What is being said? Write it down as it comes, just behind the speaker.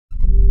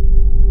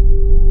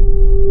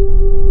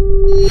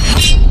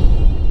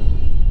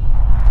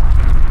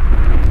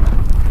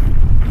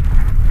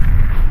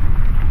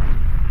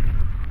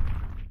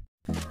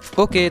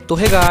Okay तो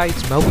है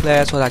guys, मैं हूं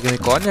क्लैश और आगे मैं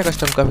कॉर्ने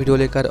कस्टम का वीडियो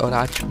लेकर। और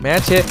आज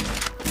मैच है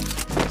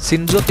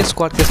सिंजो के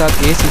स्क्वाड के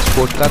साथ एसी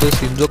स्पोर्ट का। तो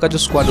सिंजो का जो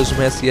स्क्वाड उसमें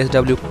है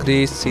CSW,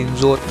 क्रिश,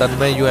 सिंजो,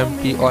 तन्मय,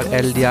 UMP और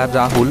LDR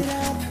राहुल।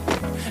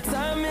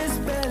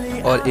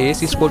 और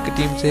एसी स्पोर्ट की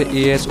टीम से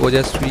AS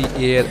ओजस्वी,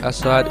 AR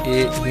ASSAR,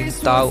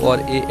 HIND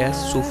और AS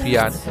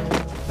सुफियान।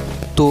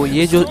 तो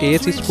ये जो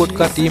एसी स्पोर्ट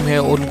का टीम है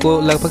उनको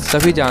लगभग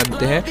सभी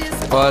जानते हैं।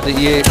 और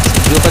ये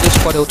सिंजो का जो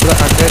स्क्वाड है वो थोड़ा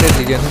अंडररेटेड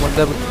रीजन है,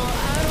 मतलब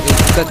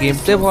इनका गेम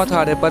प्ले बहुत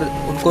हार्ड है पर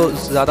उनको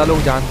ज़्यादा लोग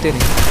जानते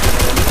नहीं।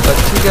 तो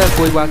ठीक है,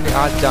 कोई बात नहीं,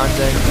 आज जान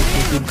जाएंगे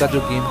क्योंकि उनका जो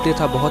गेम प्ले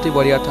था बहुत ही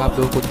बढ़िया था। आप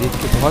लोगों को देख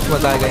के बहुत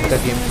मज़ा आएगा इनका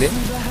गेम प्ले।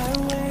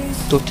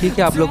 तो ठीक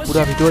है, आप लोग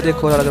पूरा वीडियो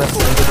देखो और अगर आपको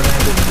वीडियो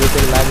को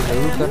लाइक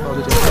जरूर करना और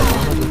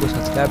जो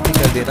सब्सक्राइब भी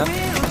कर देना।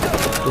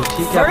 तो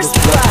ठीक है, आप लोग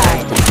पूरा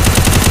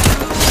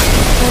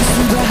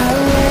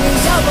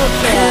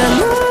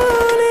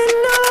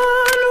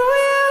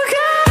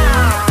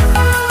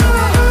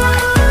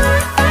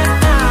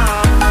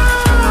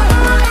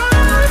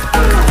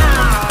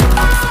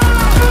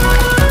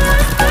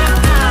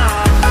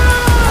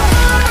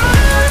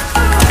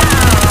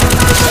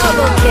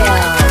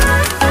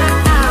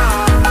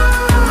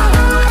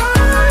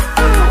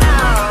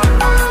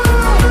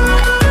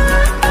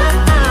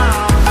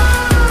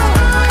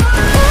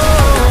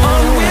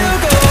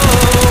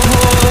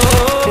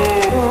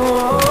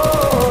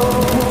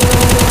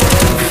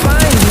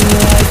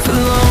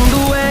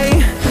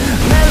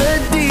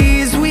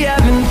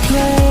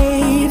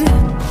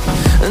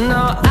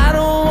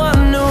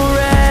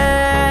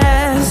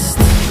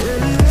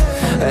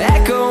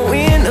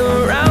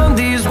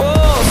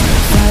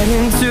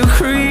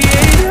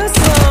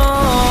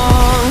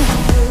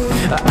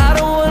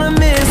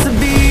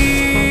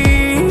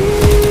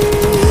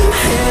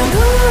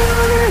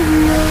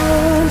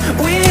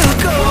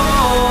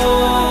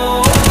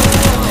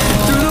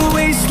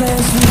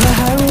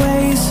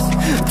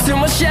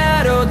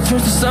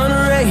turns to sun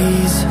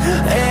rays,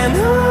 and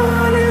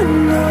on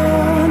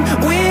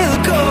we'll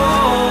go,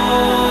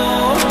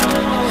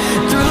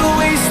 through the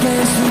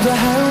wastelands, through the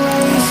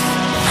highways,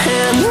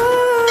 and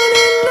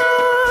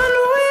on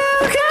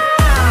we'll go.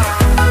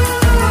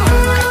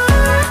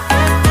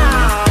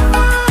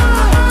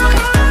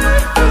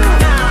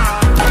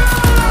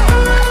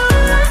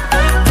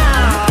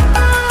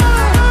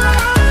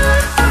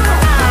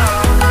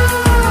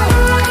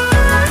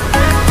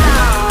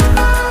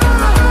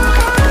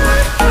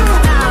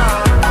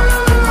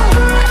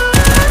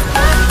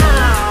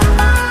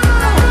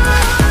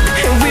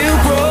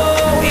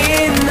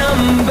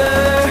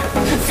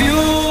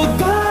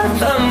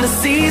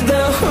 See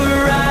the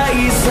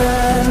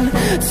horizon,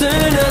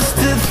 turn us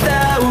to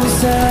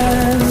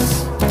thousands,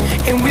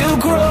 and we'll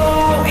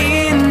grow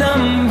in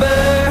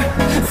number,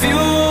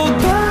 fueled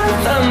by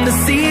them to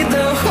see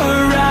the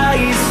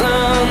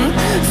horizon,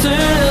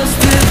 turn us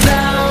to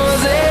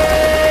thousands,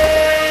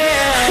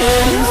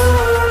 and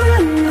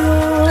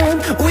on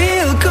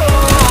we'll go,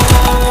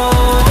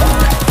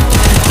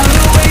 through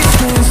the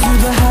wastelands, through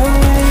the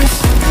highways,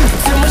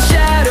 till my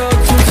shadow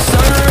turns to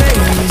sun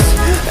rays,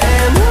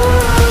 and on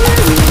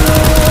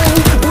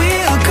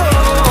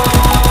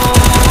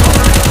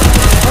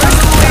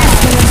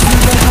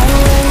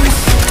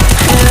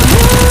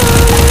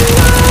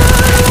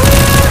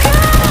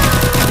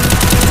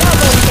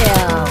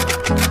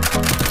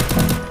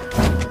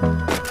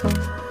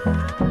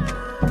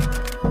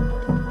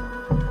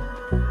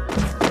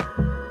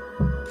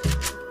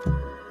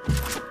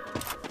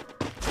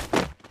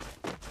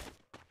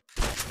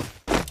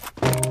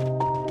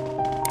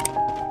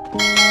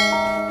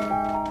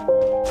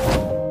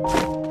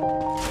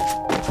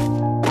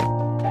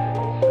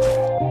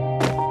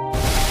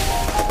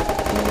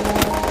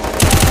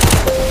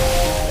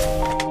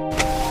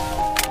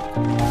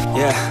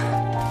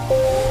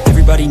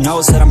Everybody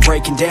knows that I'm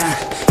breaking down.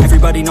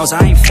 Everybody knows I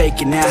ain't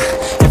faking now.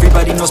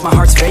 Everybody knows my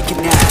heart's vacant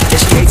now. Yeah,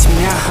 she hates me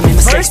now, I made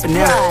mistakes but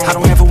now I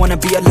don't ever wanna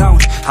be alone.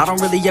 I don't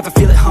really ever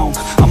feel at home.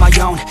 On my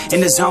own, in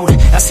the zone,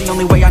 that's the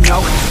only way I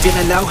know.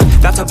 Feeling low,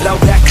 about to blow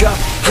back up.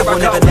 I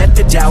won't ever let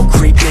the doubt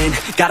creep in.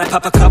 Gotta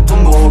pop a couple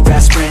more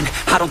aspirin.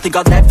 I don't think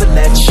I'll ever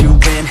let you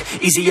in.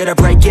 Easier to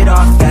break it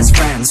off best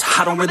friends.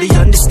 I don't really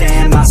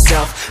understand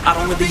myself. I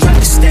don't really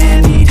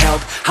understand, need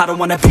help. I don't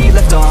wanna be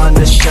left on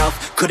the shelf.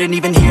 Couldn't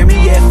even hear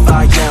me if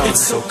I yelled.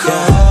 It's so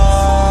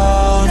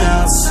cold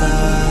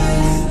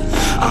outside,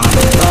 I'm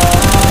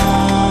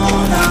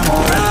alone, I'm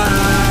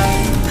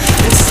alright.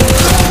 It's so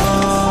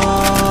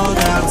cold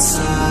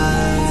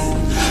outside,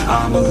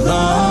 I'm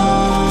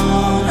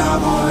alone,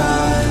 I'm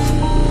alright.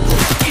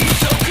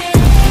 It's okay.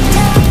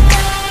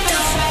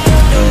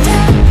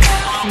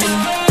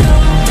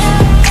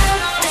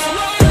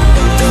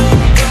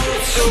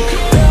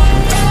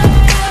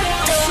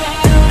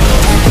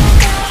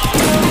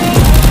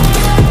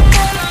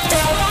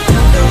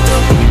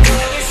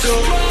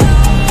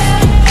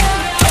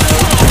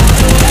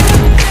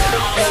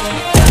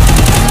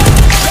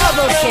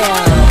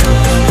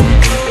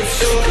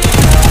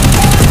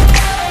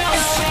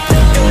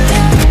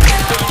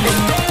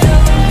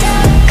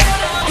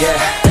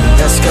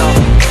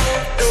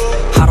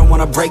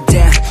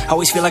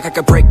 always feel like I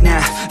could break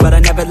now, but I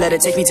never let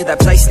it take me to that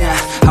place now.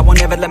 I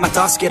won't ever let my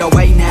thoughts get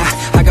away now.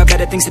 I got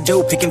better things to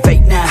do, picking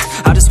fate now.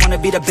 I just wanna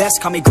be the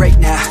best, call me great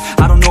now.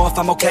 I don't know if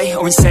I'm okay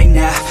or insane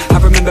now. I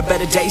remember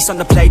better days on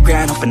the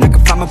playground, hoping I can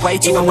find my way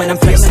even when I'm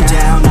feeling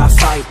down. I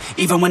fight,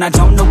 even when I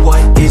don't know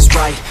what is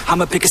right.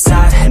 I'ma pick a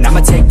side, and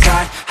I'ma take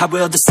pride. I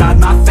will decide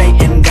my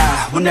fate, and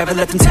I will never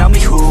let them tell me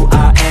who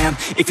I am.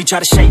 If you try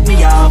to shake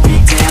me, I'll be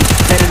damned.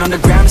 Let it on the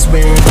ground is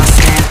where I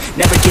stand.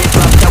 Never give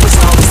up, that was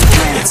always the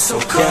plan. It's so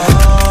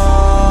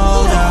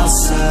cold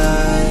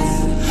outside,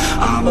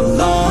 I'm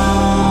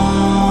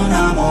alone,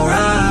 I'm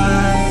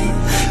alright.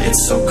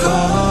 It's so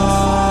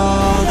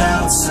cold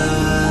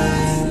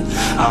outside,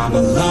 I'm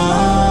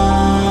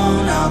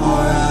alone, I'm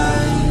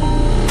alright.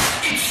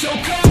 It's so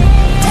cold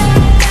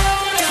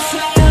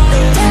outside.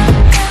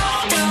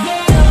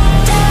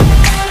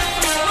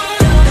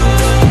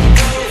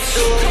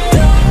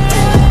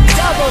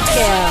 Double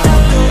kill.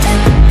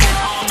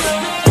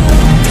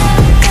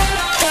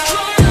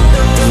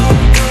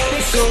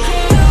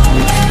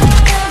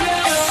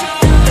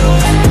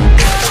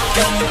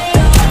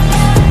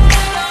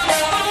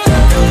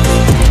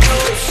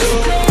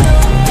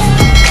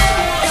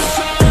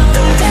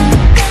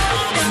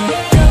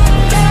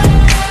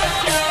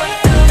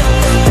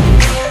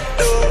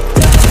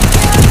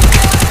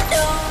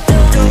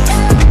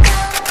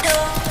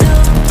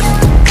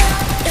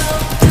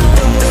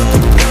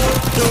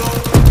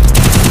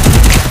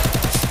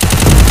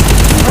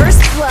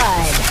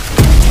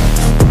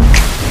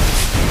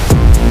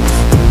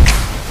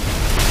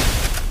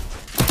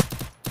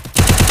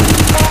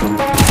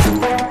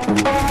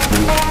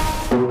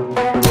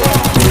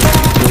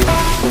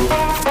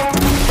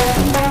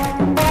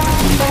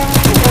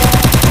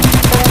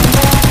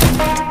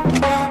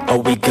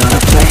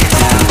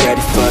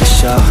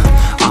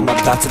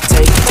 About to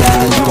take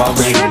down, you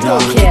already know.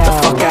 Get the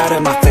fuck out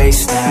of my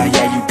face now,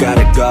 yeah, you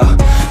gotta go.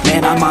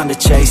 Man, I'm on the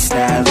chase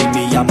now, leave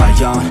me on my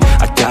own.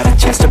 I got a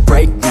chance to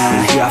break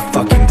now, here I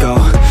fucking go.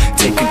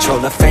 Take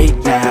control of fate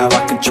now,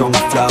 I control my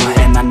flow.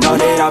 And I know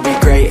that I'll be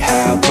great,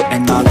 how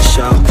putting on the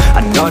show.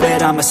 I know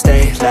that I'ma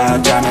stay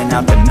loud, drowning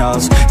out the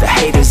noise. The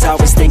haters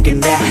always thinking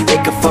that they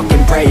could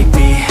fucking break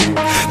me.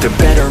 They're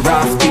better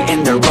off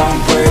eating their own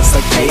words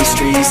like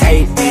pastries.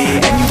 Hate me,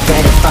 and you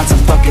better find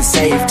some fucking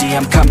safety.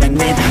 I'm coming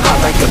in hot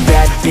like a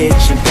bad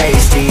bitch and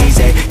pasties.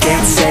 They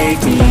can't save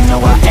me, no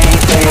I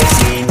ain't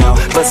lazy, no.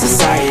 But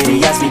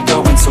society has me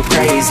going so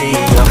crazy,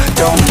 yo.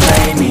 Don't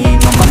blame me,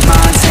 no my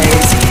mind's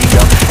hazy,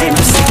 yo. And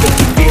I'm sick of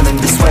me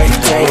feeling this way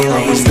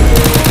daily. Always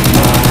live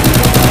my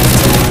life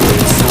till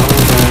it's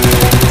over,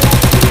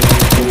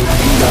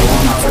 and I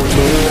will not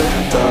forget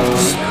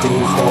those who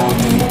hold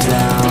me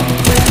down.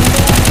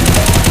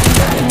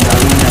 And I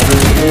will never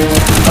give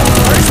up,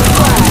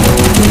 I'm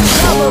moving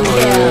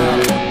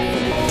forward.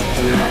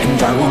 And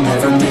I will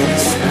never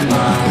miss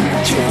my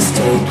chance,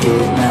 take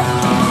it now.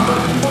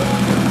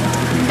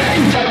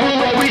 And I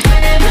will always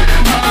live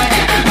my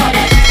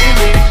life till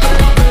it's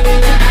over.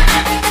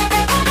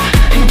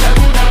 And I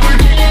will never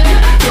give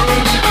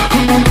those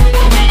who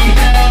hold me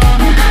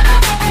down.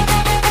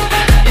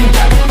 And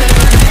I will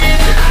never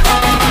give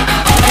up,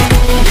 I'm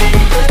moving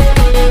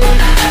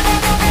forward.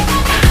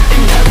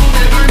 And I will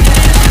never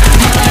miss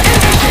my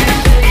chance,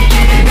 take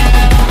it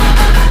now.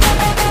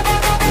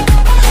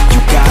 You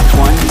got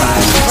one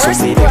life, so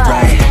live it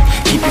right.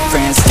 Keep your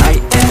friends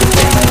tight and the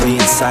family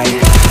in sight.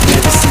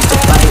 Never seems to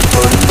fight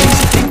for the things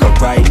you think are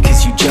right.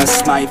 Cause you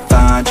just might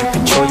find you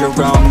control your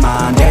own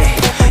mind, eh?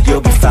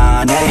 You'll be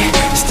fine, eh?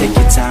 Just take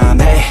your time,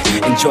 eh?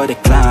 Enjoy the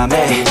climb,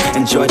 eh?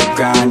 Enjoy the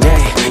grind,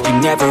 eh? You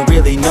never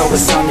really know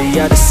what's on the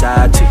other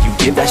side till you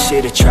give that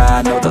shit a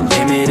try. Know the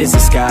limit is the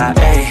sky,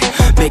 eh?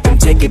 Make them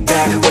take it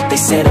back, what they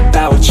said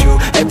about you.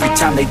 Every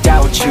time they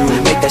doubt you,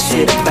 make that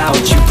shit about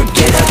you.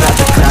 Forget about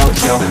the clout,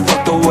 yo.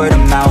 Fuck the word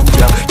of mouth,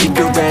 yo. Keep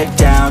your head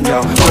down, yo.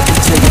 Work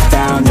until you're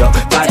found, yo.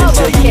 Fight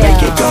until you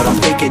make it, go. Don't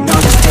fake it, no,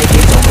 just take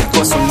it. Don't wait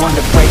for someone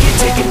to break it.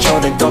 Take control,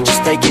 then don't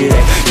just take it,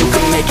 eh? You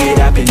can make it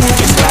happen, you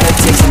just gotta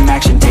take some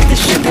action. Take the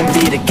ship and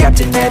be the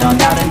captain. Head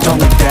on out and don't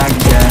look back,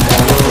 yeah.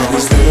 I will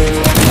always live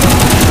my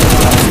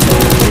life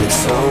till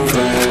it's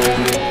over,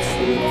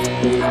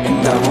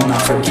 and I will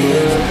not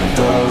forgive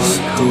those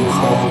who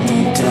hold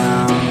me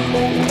down.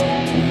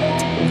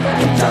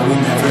 And I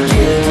will never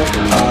give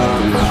up,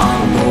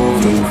 I'm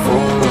moving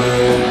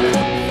forward.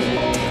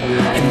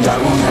 And I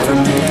will never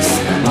miss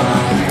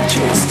my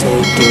chance,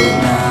 take it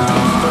now.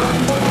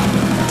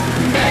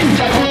 And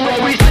I will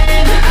always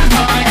live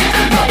my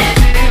life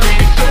till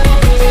it's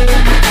over.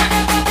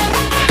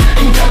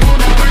 And I will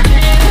never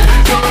give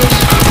those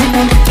who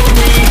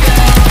hold me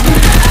down.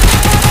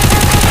 And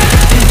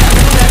I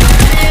will never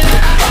give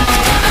up,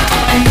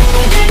 I'm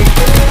moving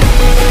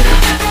forward.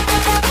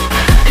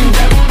 And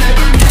I will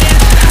never miss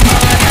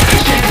my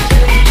chance,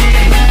 take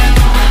it now.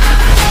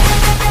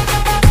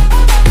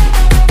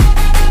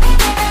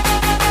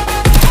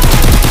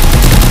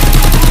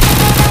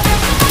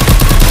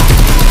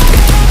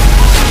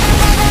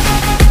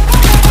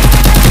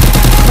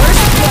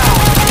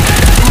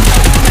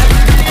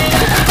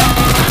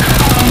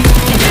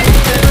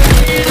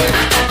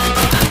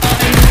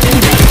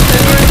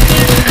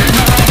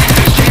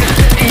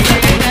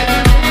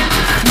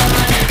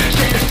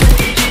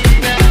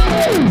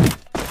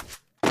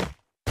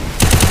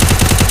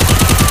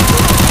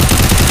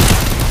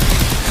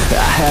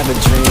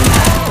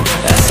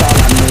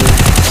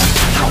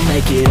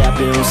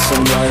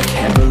 work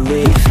and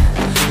believe.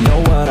 Know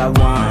what I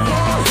want,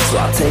 so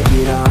I'll take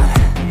it on.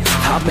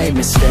 I've made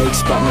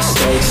mistakes, but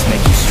mistakes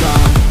make you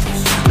strong.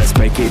 Let's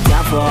break it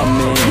down for a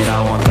minute.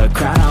 I want the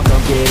crown, I'll go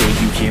get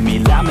it. You hear me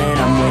loud, man,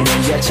 I'm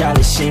winning. Yeah,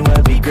 Charlie Sheen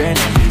will be grinning.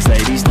 These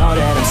ladies know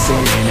that I'm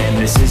sinning, and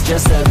this is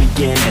just the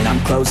beginning. I'm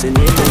closing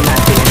in the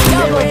night,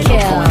 there ain't no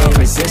point in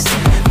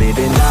resisting.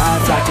 Living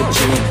life like a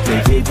dream,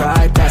 live it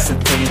right, that's the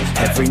thing.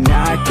 Every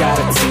night, got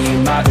a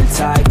team, I've been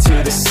tied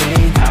to the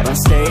scene. Out on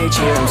stage,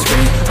 here I'm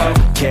screaming,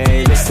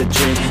 okay, it's a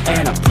dream.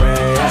 And I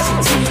pray as a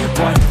team,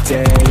 one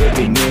day it'll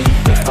be me.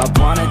 If I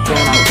want it,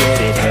 then I'll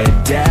get it. Head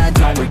down,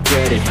 don't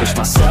regret it. Push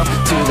myself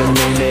to the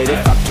limit.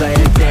 If I play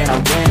it, then I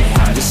win it.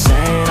 I'm just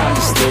saying, I'm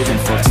just living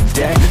for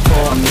today.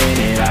 For a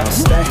minute, I don't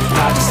stay,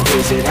 I just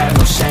visit. Have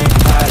no shame,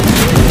 I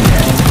admit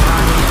it.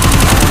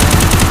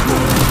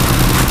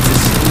 To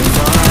see the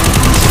fun,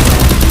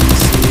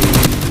 so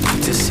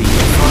easy. To see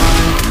the fun,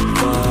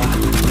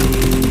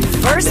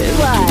 believe. First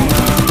blood.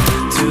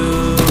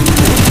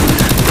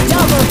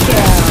 Double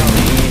kill.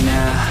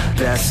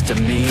 Best of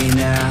me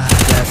now,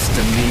 best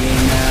of me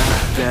now,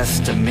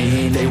 best of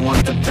me. They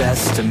want the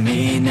best of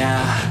me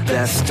now,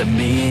 best of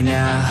me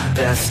now,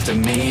 best of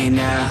me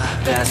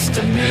now, best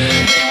of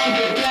me.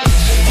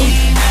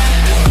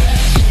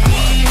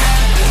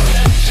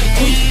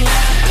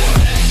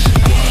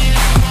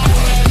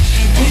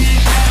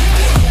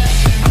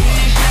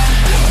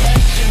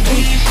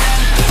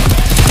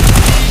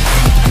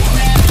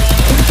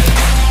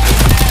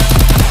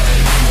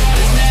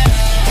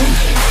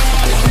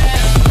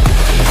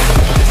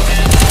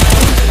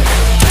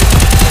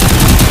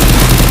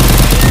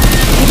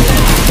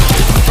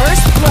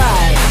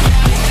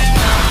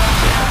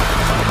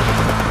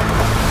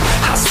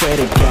 Swear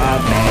to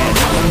God, man,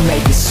 I'ma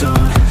make it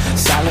soon.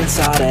 Silence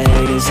all the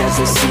haters as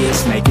they see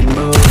us making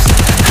moves.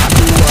 I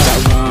do what I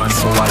want,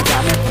 so I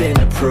got nothing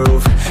to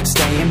prove.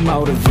 Staying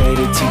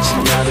motivated,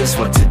 teaching others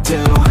what to do.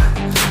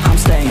 I'm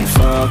staying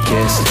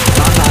focused,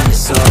 my mind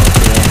is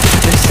open.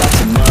 They start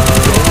to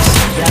notice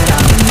that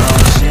I'm in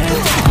motion.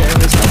 There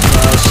is no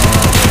motion,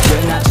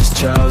 you're not just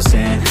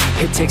chosen.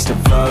 It takes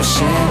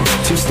devotion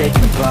to stay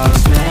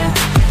composed, man.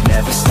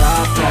 Never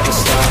stop,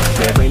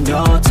 there ain't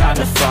no time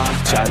to fall.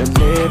 Try to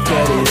live,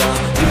 get it all.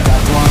 You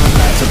got one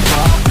life to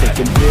fall.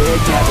 Thinking big,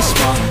 never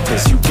small,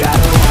 cause you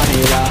gotta want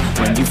it all.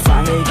 When you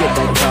finally get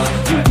that call,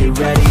 you get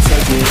ready,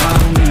 take it on.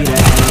 Need a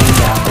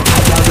hand out, I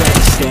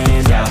already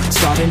stand out.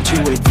 Starting to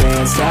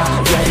advance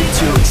now, ready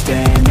to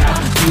expand now.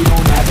 You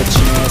don't have a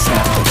chance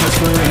now, cause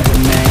we're in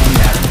demand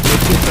now.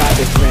 Looking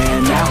private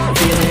plan now,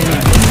 feeling in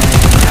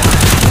demand now.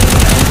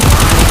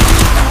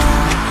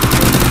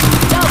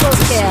 Double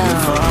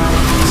kill.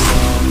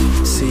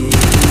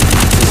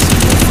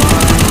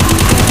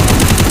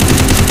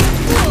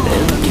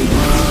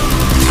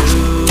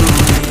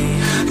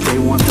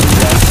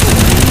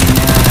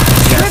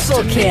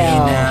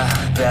 Kill.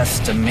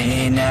 Best of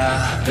me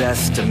now,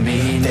 best of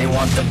me. They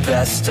want the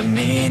best of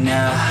me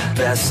now,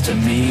 best of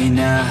me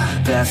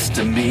now, best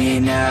of me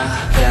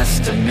now,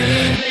 best of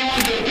me.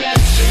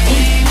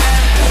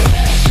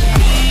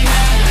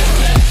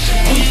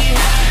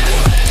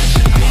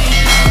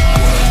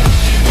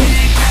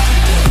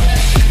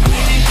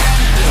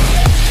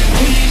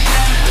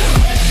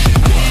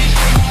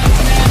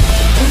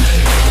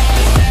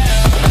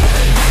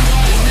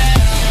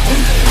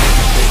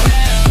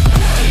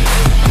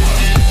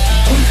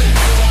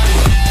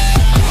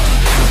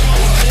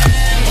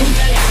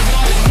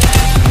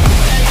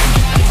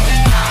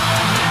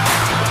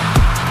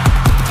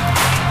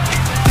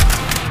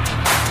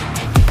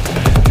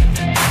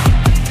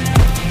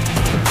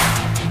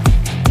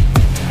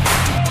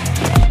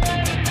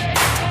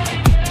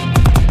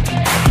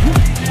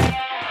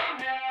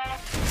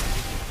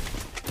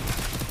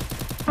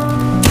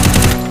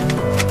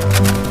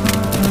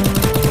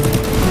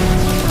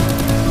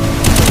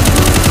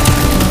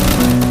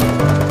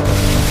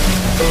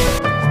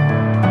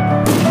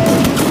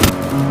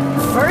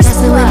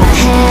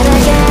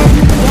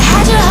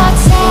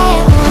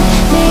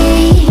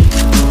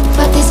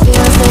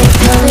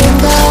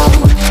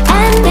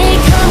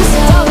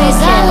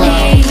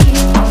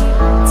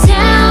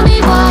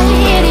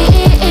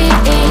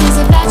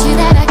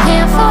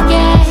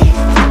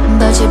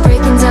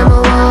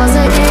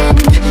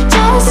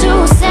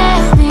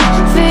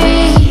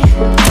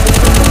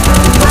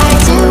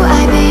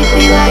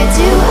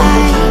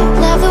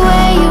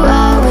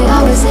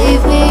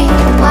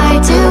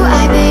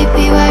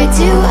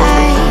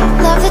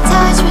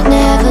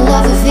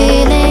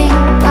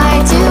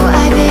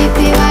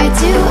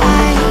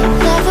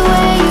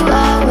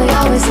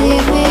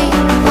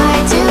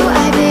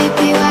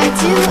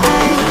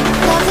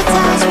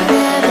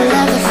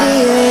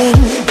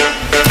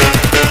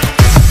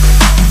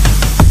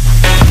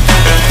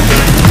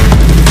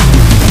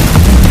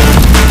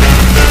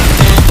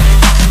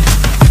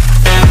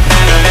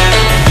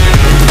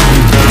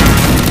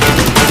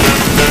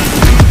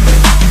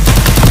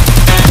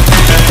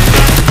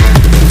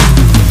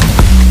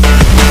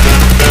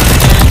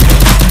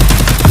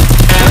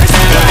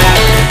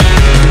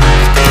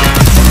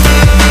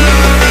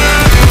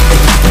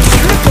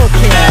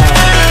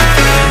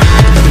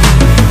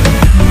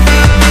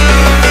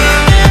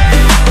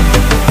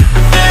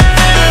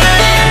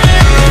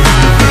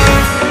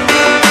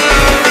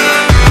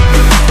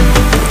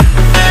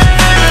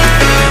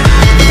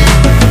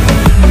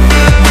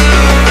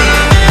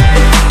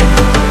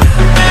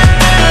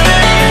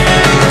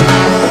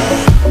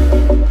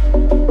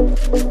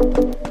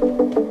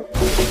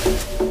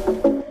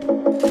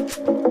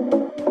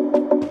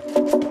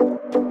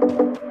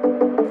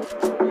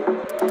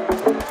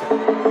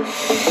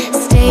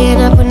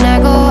 staying up when I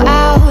go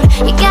out.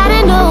 You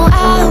gotta know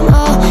I'm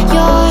all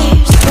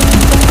yours.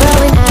 But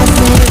when I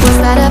say what's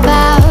that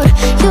about,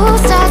 you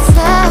start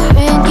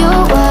slurring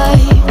your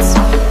words.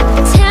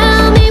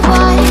 Tell me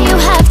why you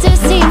have to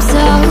seem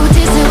so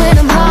distant when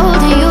I'm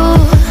holding you.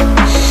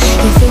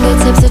 Your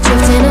fingertips are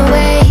drifting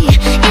away,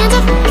 and I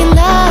fucking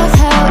love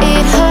how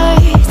it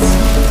hurts.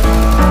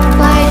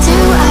 Why do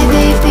I,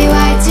 baby,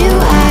 why do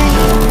I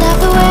love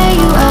the way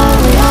you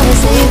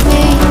always leave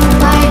me?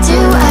 Why do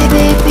I,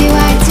 baby,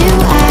 why do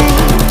I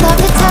love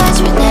the touch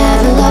but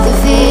never love the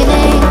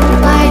feeling?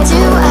 Why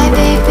do I,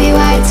 baby,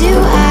 why do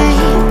I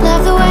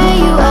love the way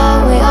you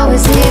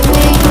always leave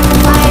me?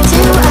 Why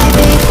do I,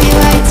 baby,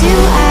 why do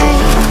I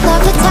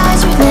love the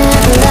touch but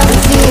never love the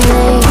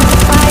feeling?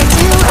 Why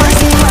do I,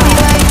 baby,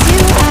 why do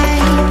I?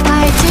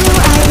 Why do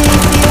I,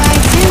 baby, why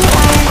do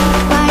I?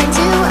 Why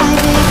do I,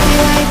 baby,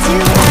 why do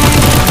I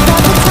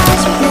love the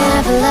touch but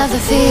never love the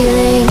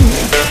feeling?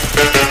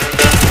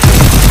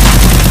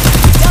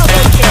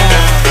 Double kill.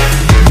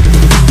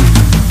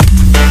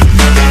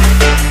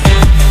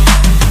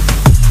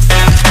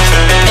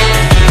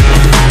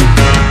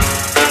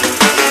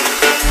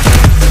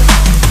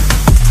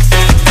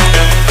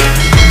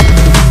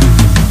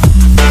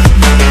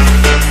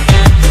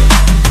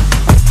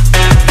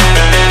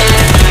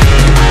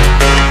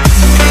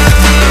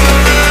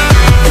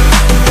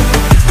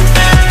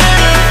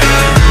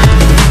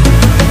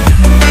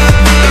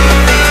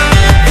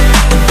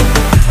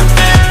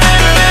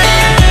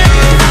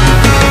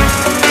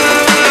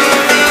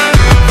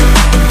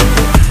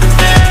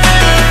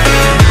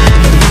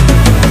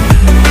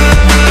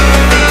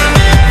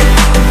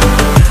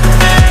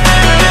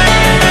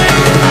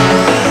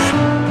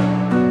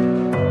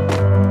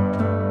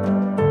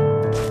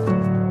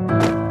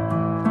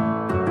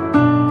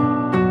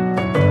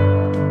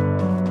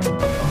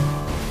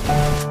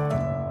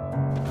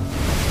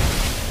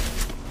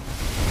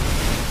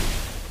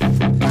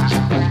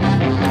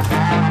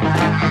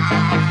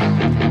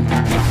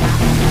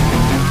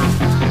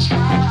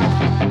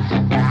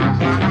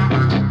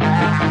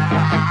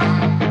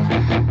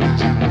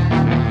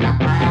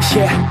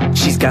 Yeah,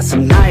 she's got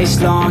some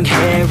nice long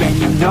hair, and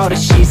you know that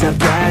she's a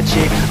bad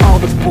chick. All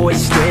the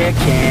boys stare,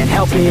 can't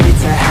help it,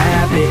 it's a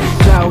habit.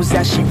 Clothes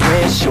that she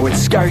wears, short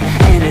skirt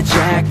and a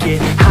jacket.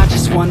 I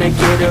just wanna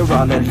get her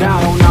all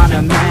alone on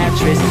a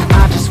mattress.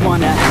 I just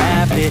wanna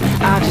have it,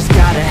 I just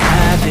gotta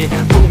have it.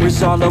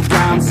 Rumors all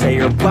around say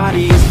her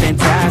body is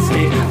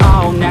fantastic.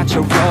 All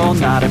natural,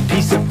 not a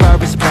piece of fur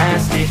is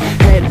plastic.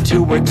 Head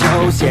to her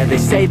toes, yeah, they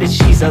say that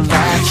she's a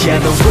latch. Yeah,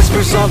 the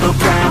whispers all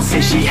around say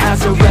she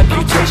has a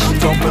reputation.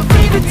 Don't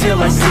believe it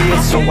till I see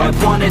it, so I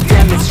want a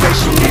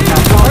demonstration. And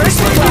I've always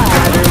made it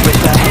better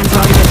with a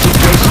hands-on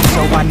education.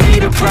 So I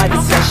need a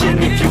private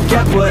session if you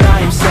get what I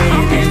am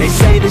saying. And they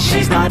say that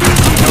she's not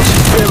easy, no,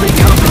 she's really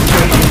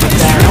complicated. But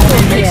that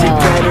only makes it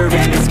better,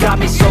 and it's got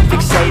me so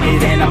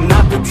fixated. And I'm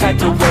not the type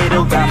to wait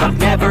around, I've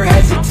never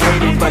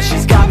hesitated. But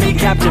she's got me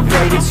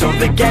captivated, so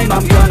the game,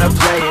 I'm gonna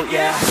play it,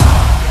 yeah.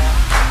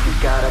 You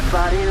got a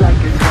body like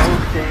a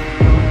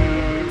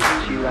hostess,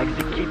 she likes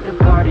to keep the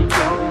party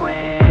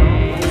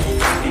going.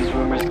 These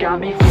rumors got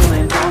me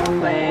feeling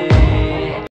lonely.